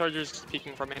left. The Charger's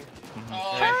peeking from in.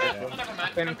 Oh, Yeah, never mind.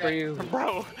 I'm Fanning for good. you.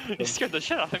 Bro, you scared the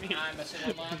shit out of me. I'm missing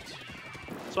one left.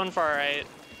 This one far right.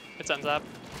 It sends up.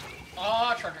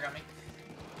 Oh, Charger got me.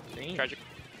 Damn. Charger.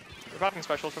 They're popping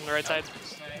specials from the right side.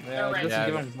 Yeah, They're right just Yeah.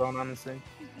 give him zone, honestly.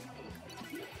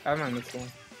 I have my missile.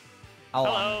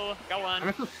 Hello, got one. I'm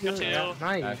missile Got too. two. Yeah,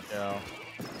 nice. Nice, yo.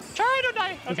 Chara, don't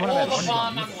die. Okay. one of Oh, them, the one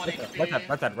bomb. I'm 1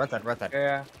 HP. Red that.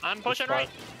 Yeah. I'm pushing right.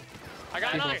 I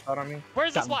got People another. shot on me.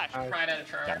 Where's the Got splash? Nice. Right at a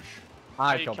charge. Yeah.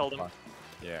 I I killed killed the him. fuck.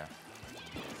 Yeah.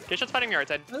 K-Shot's fighting me right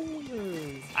side.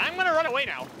 Ooh. I'm gonna run away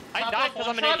now. I Top died left, because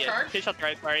one I'm an shot, idiot. charge. K-Shot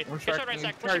right, sorry. One K-Shot shot. right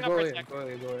sec, Sorry, pushing up go right in, sec. go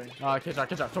in, go in.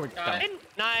 Catch up. So we Got got it. it.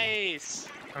 Nice.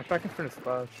 I'm tracking for the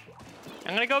splash.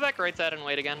 I'm gonna go back right side and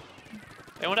wait again.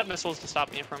 They won't have missiles to stop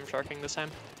me from sharking this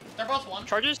time. They're both one.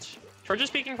 Charges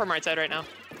peeking from right side right now.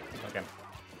 Okay.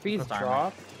 Please That's armor.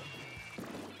 drop.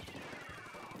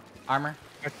 Armor.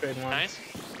 I trade one. Nice.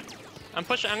 I'm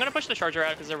gonna push the charger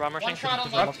out because they're bomb rushing. One shot on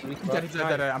Drop. left. Weak He's drop.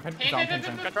 dead. I'm pinching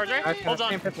down. Got charger? I Hold on.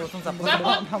 can't pick this one's up. Zap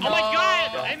one. Oh my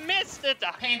god! Oh. I missed it!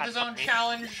 Ah, Paint the God, zone fuck me.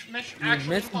 challenge mission. You Actually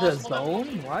missed the impossible.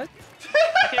 zone? What?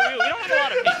 Okay, we don't have a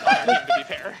lot of paint on our team to be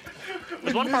fair.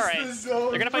 There's one far right. The zone,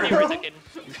 They're gonna find you bro. right side,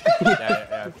 Caden.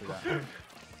 Yeah, do that.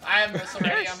 I have missed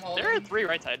already. I'm holding. There are 3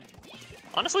 right side.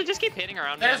 Honestly, just keep hitting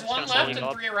around. There's me. I'm one just gonna left slowly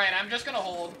and go 3 right. I'm just gonna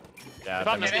hold. Yeah, If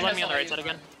I'm that missing, makes- let me on the right side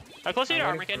again. How close are you to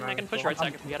armor, Caden? I can push right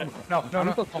side if you get it. No, no, I'm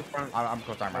no. close to front. I'm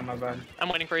close to Oh, my armor. bad. I'm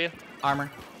waiting for you.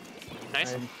 Armor.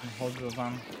 Nice. Hold those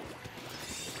on.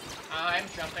 I'm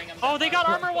jumping. Oh, they got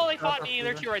armor while they fought me.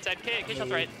 They're 2 right side.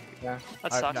 K-shot's right. Yeah.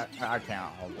 That sucks. I can't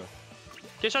hold this.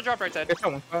 K-shot dropped right side. Get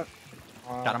that one shot.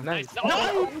 Got him. Nice. No!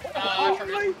 Oh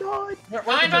my god!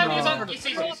 Fine, he's on. No. You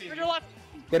see. To your left.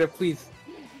 Get it, please.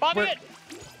 Bomb Where- it!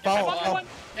 Oh, Bomb oh. one.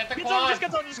 Get the Get quad. some, just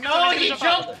get some, No, get he some.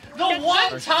 jumped. The Get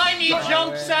one some. time he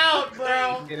jumps out,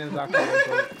 bro. Get in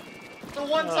Zaka. The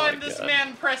one Oh time my this God.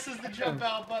 man presses the jump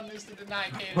out button is to deny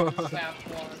Caden the snap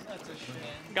one. That's a shame.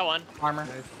 Got one. Armor.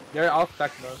 They're all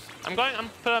stacked though.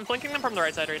 I'm flanking them from the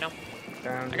right side right now.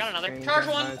 Damn, I got another. this Charge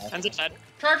thing is one. nice. And zip side.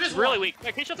 Charge is It's really one. weak.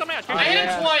 Wait, K-shot's on my ass. I hit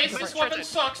Yeah. him twice. Right This side. weapon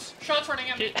sucks. Shots running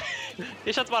at me.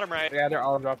 K-shot's bottom right. Yeah, they're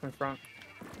all dropping front.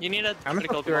 You need a I'm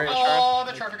critical gonna kill. go Oh,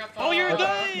 the charger got fucked. Oh, you're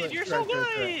Right, good! You're so right,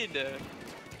 right. good!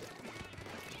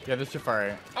 Yeah, this is too far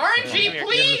right. RNG, Yeah.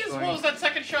 please! Yeah. What was that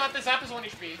second shot? This app is 1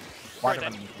 HP. Watch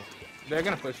Right it. They're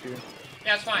gonna push you.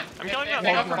 Yeah, it's fine. I'm If killing they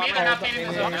them. go for me, they're not painting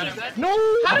the zone. No!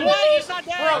 How do No, I he's not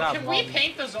dead! Bro, can we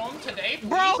paint the zone today, please?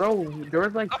 Bro! Bro, there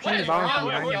was like What 10 is bombs wrong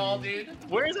with behind y'all, me. dude?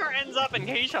 Where's our ends up in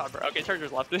K-shot, bro? Okay,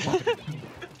 Charger's left. You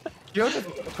just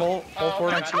full Oh,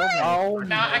 forward my on God. shield. Oh,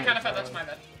 Nah, I kind of felt that's my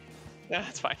bad. Yeah,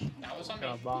 that's fine. That was on me.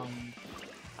 Got bombed.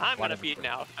 I'm gonna Whatever. beat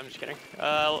now. I'm just kidding.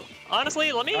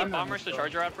 Honestly, let me I'm not bomb rush the sure.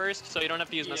 Charger out first, so you don't have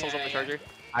to use missiles on the Yeah. Charger.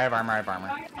 I have armor.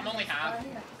 I'm only half.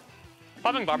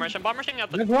 Popping bomb rush. I'm bomb rushing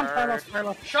out the There's one car. fire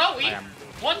left. Shot I weak. am.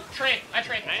 One trade. I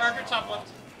trade. Nice. Charger top left.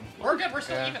 We're good. We're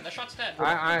still Yeah. even. The shot's dead.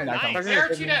 I Nice. They're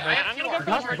two dead. I have I'm two gonna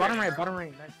go more. for the Charger. Bottom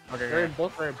right. Nice. Okay, They're yeah.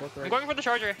 both right. I'm going for the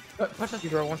Charger. Push us. You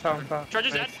bro, one shot.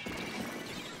 Charger's Nice. dead.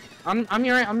 I'm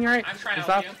your right. I'm your right. I'm trying to Is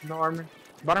help that you. no armor?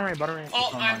 Bottom right.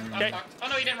 Oh, I'm Okay. fucked. Oh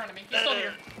no, he didn't run at me. He's still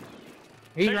here.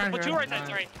 He's There's running. two right sides,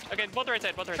 sorry. Okay, both the right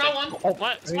side, both the right Shot side. one. Oh,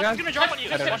 What? you Watch guys- is gonna drop on you.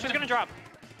 Just Watch is gonna drop.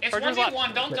 It's Charger's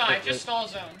 1v1. Don't die. Wait. Just stall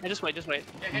zone. Hey, just wait, just wait.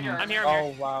 Yeah, hit your I'm armor. here, I'm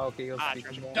Oh here. wow. Okay. You'll Ah, speak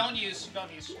Treasure. that. Don't use.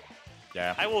 Don't use.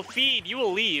 Yeah. I will feed, you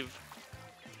will leave.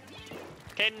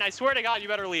 Caden, I swear to God, you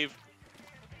better leave.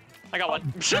 I got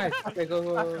one. Nice. Okay.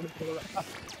 Go.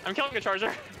 I'm killing a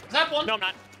Charger. Zap one. No, I'm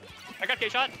not. I got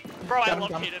K-shot. Bro, I Got him, love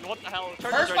got him. Caden. What the hell?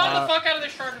 First Charger's bomb right. the fuck out of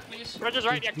this charger, please. Charger's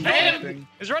right. Yeah, I kill hit him. him.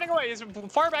 He's running away. He's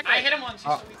far back. I right. hit him once.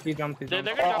 Oh, he jumped. He They're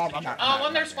jumped. gonna Oh, drop I'm the not- Oh,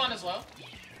 one their spawn as well.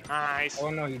 Nice. Oh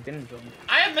no, he didn't jump.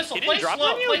 I have missile. He didn't Play drop slow.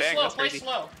 on you? Play Dang, slow. that's Play crazy.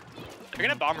 slow. They're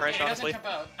gonna bomb rush, Okay, he doesn't honestly. jump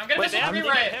out. I'm gonna Wait, missile they have three to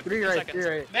right. hit 3 2 right. seconds.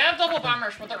 3 right. They have double bomb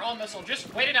rush, but they're all missile.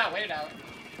 Just wait it out. Wait it out.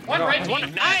 One No, red One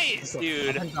team. nice,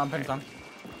 dude. Pins on, pins on.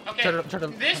 Okay. Charger,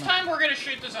 This time we're gonna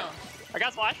shoot the zone. I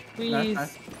got splash. Please.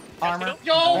 Nice. Armor.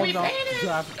 Yo, we Hold on. painted.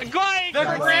 Yeah. Going. The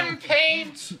Nice. grim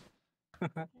paint.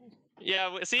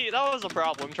 Yeah, see, that was a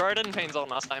problem. Chara didn't paint zone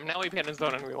last time. Now we painted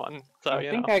zone and we won. So, I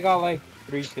you think know. I got like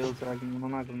 3 kills that game.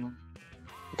 I'm not gonna.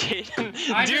 Caden,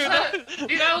 I dude, just had,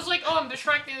 dude, I was like, oh, I'm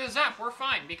distracting the Zap. We're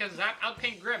fine because Zap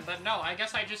outpaint Grim. But no, I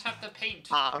guess I just have to paint.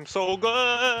 I'm so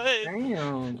good.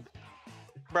 Damn.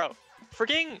 Bro,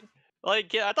 freaking,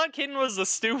 like, yeah, I thought Caden was the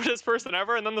stupidest person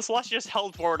ever, and then the Celeste just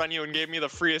held forward on you and gave me the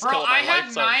freest Bro, kill of I my had life,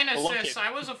 9 so I love assists. Caden.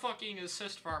 I was a fucking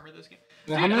assist farmer this game.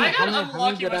 Yeah, Dude, I got how many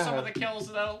unlucky did with I some of have? the kills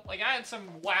though. Like I had some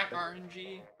whack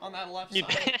RNG on that left You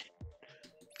side. did.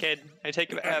 Kid, I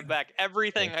take back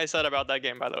everything I said about that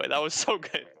game, by the way. That was so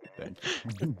good. Thank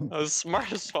That was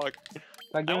smart as fuck.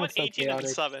 That I game was went so 18 and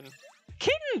chaotic. 7.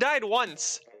 Caden died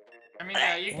once. I mean,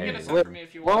 yeah, you can get us What- up for me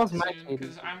if you what want was my soon, Caden?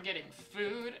 because I'm getting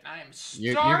food and I am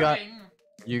You starving.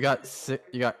 got-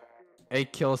 You got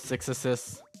 8 kills, 6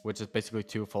 assists, which is basically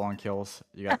 2 full-on kills.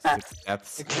 You got 6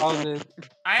 deaths. It's all good.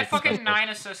 I had Six fucking assists. 9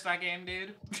 assists that game,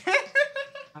 dude.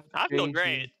 I feel Crazy.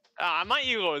 great. My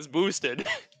ego is boosted.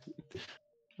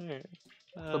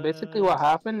 So basically, what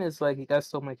happened is like you guys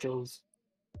stole my kills.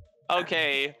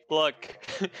 Okay, look.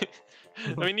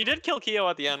 I mean, you did kill Keo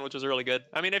at the end, which was really good.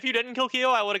 I mean, if you didn't kill Keo,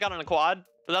 I would have gotten a quad,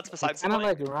 but that's besides the Kind of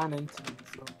point. like ran into me.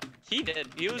 So. He did.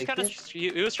 He was Take kind of it.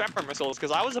 he was strapped for missiles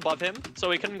because I was above him,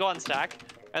 so he couldn't go on stack,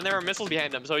 and there were missiles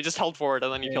behind him, so he just held forward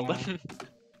and then you killed Yeah. him.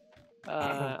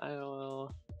 I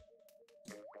will.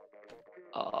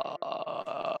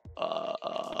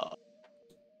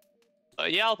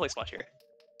 Yeah, I'll play splash here.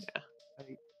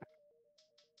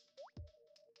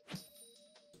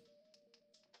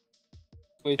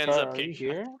 Wait, Ends Chara, up are you getting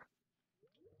here?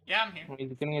 Yeah, I'm here. Wait,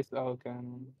 he's gonna get. Oh, okay.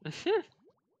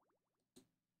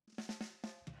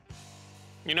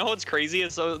 You know what's crazy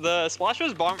is so the Splash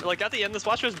was bomb like at the end the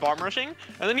Splash was bomb rushing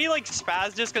and then he like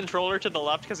spazzed his controller to the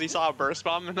left because he saw a burst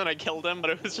bomb and then I killed him,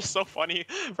 but it was just so funny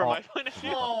from my point of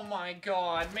view. Oh my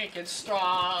god, make it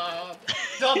stop.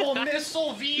 Double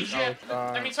missile V-jet.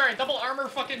 I mean, sorry, double armor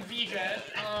fucking V-jet.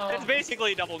 It's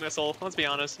basically double missile, let's be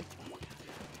honest.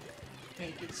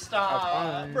 Make it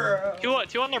stop, bro.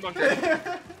 Two on their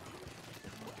bunker.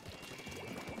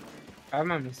 I have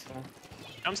my missile.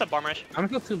 I'm set bomb rush. I'm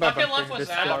still too bad. Fucking left was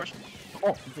that.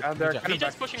 Oh, they're He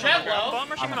just pushing him Jet out. low. Bomb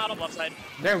rushing him out of left side.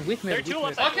 They're weak mid. They're two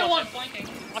left side. Fucking one flanking.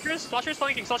 Slashers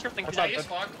flanking, Slasher flanking. Yeah, he's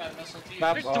fucked by the missile too.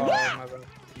 There's Oh, my bad.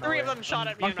 three of them shot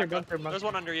at me. Bunker. There's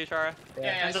one under you, Chara.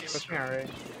 Yeah, I see. Pushing alright.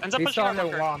 Ends up He's pushing still our on the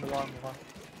bunker. wall, on the wall.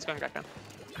 It's going back down.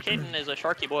 Caden is a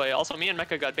sharky boy. Also, me and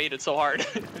Mecha got baited so hard.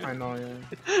 I know,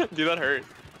 yeah. Dude, that hurt.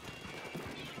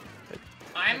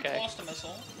 I'm close to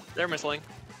missile. They're missiling.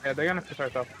 Yeah, they're gonna push our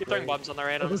top. Keep throwing bombs on the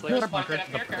right, honestly. Just block it up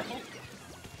here, careful.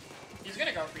 He's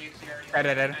gonna go for you,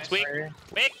 Zerraz. Nice. Sweet.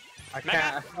 Wait. I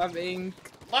can't. I'm ink.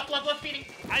 Left, feeding.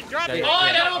 I dropped Yeah, it. Oh,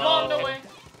 I got him bombed away.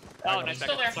 Oh, nice.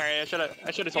 Still there. Sorry, I should have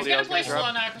told He's you I gonna was play gonna slow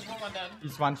drop. now because we're one dead.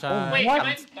 He's one shot. Wait, what?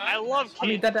 can I? I love I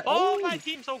mean, Ken. that- Oh, oh. my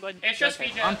team's so good. It's just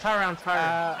VJ. I'm tired.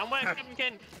 I'm one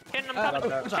Ken. Ken, I'm coming.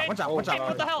 Watch out, watch out, watch Ken, out.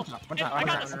 what the hell? Watch out, I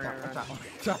got watch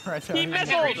this. out, right He there.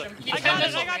 missiled. reach him. He I got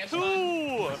it. I got missile.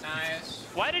 two. Nice.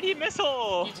 Why did he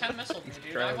missile? He 10 missiled me,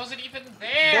 dude. I trash. wasn't even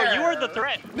there. Bro, you were the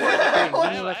threat.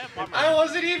 I have bomber. I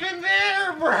wasn't even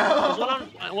there, bro.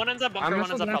 One ends up bunker, one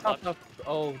ends up top left.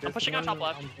 Oh, I'm pushing on top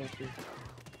left.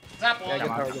 Zap wall. Yeah, I'm get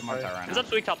on power, top right Ends now. up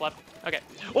sweet top left. Okay.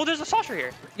 Oh, there's a Slasher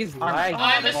here. He's Oh, lying.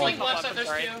 I'm there's missing top left side. I'm There's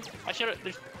sorry. two.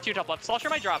 There's two top left. Slasher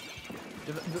might drop.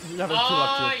 You have a two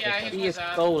Oh, left. yeah, He he's is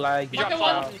Zap. so laggy. He dropped Fucking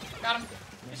one. one. Got him.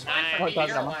 He's fine for me. Nice.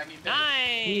 You're laggy.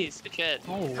 Nice. Good shit.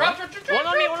 Oh, Drop. One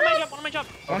on me, one on my jump, one on my jump.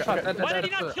 One shot. Dead. Why did he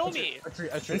not kill me?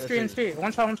 In street.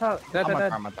 One shot. Dead. I'm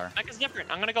on there. Mech is different.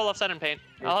 I'm gonna go left side and paint.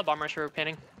 I'll have bomb rush for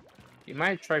painting. You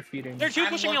might try feeding. There are two I'm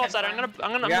pushing me looking left side.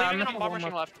 I'm Yeah, leaving I'm on bomb looking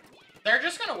rushing left. They're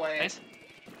just gonna wait. Nice.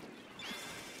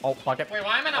 Oh, bucket. Wait,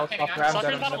 why am I not pinning? I'll I'm grab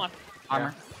Slasher's that. bottom left. Armor.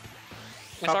 Nice,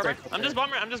 Top Arbor. right. I'm just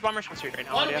bomb rushing street right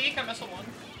now. One Yeah. weak, I missed one.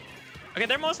 Okay,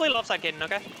 they're mostly left side, Caden.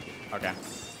 Okay. Okay.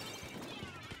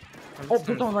 Oh,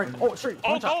 don't right. Oh, straight.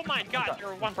 Oh my God,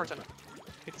 you're one person.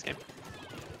 Hate this game.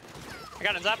 I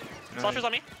got it, Zap. Slasher's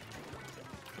on me.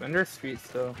 Under street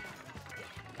still.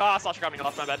 Ah, Slasher got me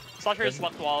left. My bad. Slasher is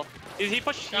left wall. He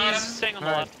pushed. Got He's him. staying on the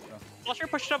Alright. left. Slasher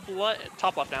pushed up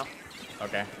top left now.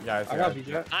 Okay. Yeah, I got VJ.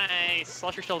 Nice.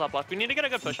 Slasher still top left. We need to get a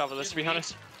good push off of this, to be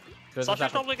honest.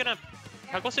 Slasher's probably gonna.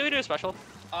 How close do we do a special?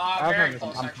 Very I'm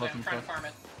close, I'm actually. I'm close, trying to farm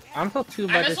it. I'm still two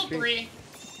I by this missile street. 3.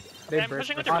 They I'm burst.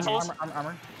 pushing with your missiles.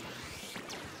 Armor.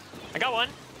 I got one.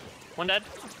 One dead.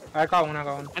 I got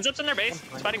one. Ends up's in their base.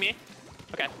 He's fighting me.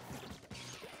 Okay.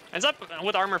 Ends up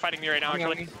with armor fighting me right now,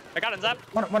 actually. I got Ends up.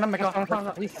 One of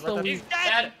my He's so He's weak.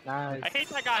 dead! Nice. I hate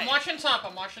that I'm guy. watching top.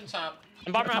 I'm watching top.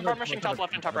 I'm bomb rushing top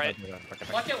left and top right.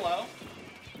 Look it low.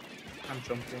 I'm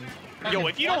jumping. Yo,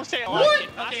 if you don't say a lot, What? kid,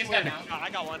 I Okay, he's swear dead to now. God, I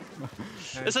got one.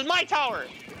 This is my tower!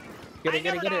 Get it.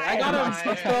 I got died. him.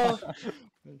 Let's go.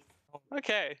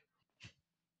 Okay.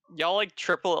 Y'all like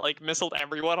missiled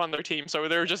everyone on their team, so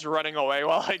they were just running away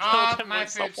while I killed them My with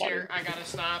food's self-water. here. I gotta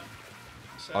stop.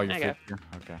 So, Oh, you're Okay. here.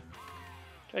 Okay.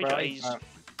 Hey guys,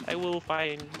 I will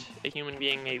find a human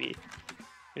being maybe.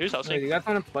 Who's Wait, hosting? you guys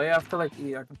want to play after like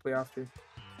E? I can play after.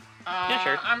 Yeah,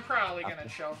 sure. I'm probably gonna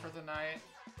chill for the night.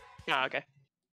 Ah, okay.